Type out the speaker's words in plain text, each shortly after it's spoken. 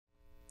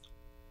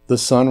The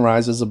sun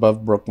rises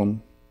above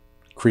Brooklyn,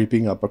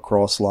 creeping up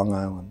across Long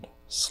Island,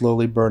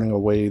 slowly burning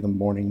away the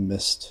morning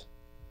mist.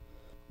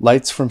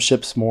 Lights from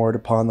ships moored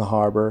upon the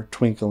harbor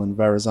twinkle in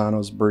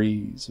Verrazano's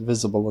breeze,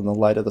 visible in the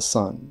light of the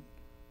sun,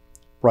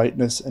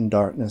 brightness and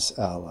darkness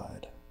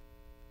allied.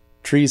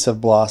 Trees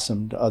have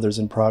blossomed, others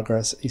in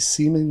progress, a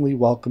seemingly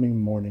welcoming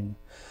morning,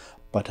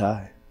 but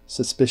I,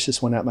 suspicious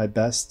when at my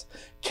best,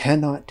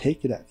 cannot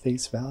take it at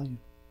face value.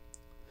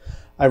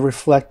 I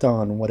reflect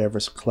on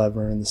whatever's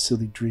clever in the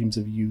silly dreams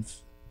of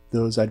youth,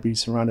 those I'd be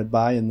surrounded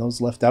by and those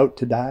left out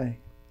to die.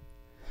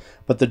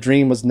 But the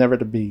dream was never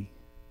to be.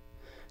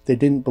 They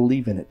didn't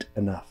believe in it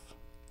enough,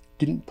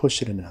 didn't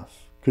push it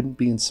enough, couldn't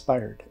be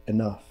inspired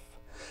enough.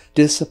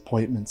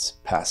 Disappointment's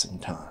passing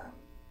time.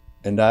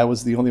 And I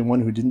was the only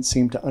one who didn't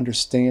seem to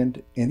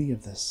understand any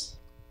of this.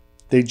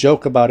 They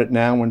joke about it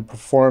now and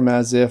perform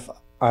as if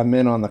I'm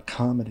in on the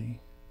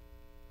comedy.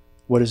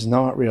 What is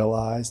not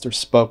realized or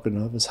spoken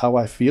of is how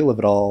I feel of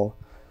it all,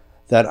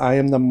 that I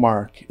am the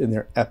mark in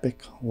their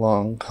epic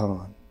long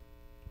con.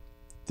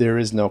 There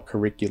is no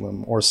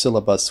curriculum or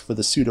syllabus for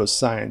the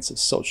pseudoscience of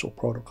social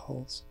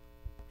protocols.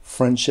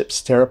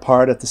 Friendships tear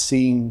apart at the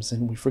seams,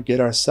 and we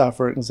forget our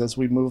sufferings as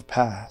we move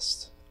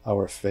past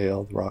our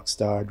failed rock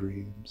star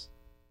dreams.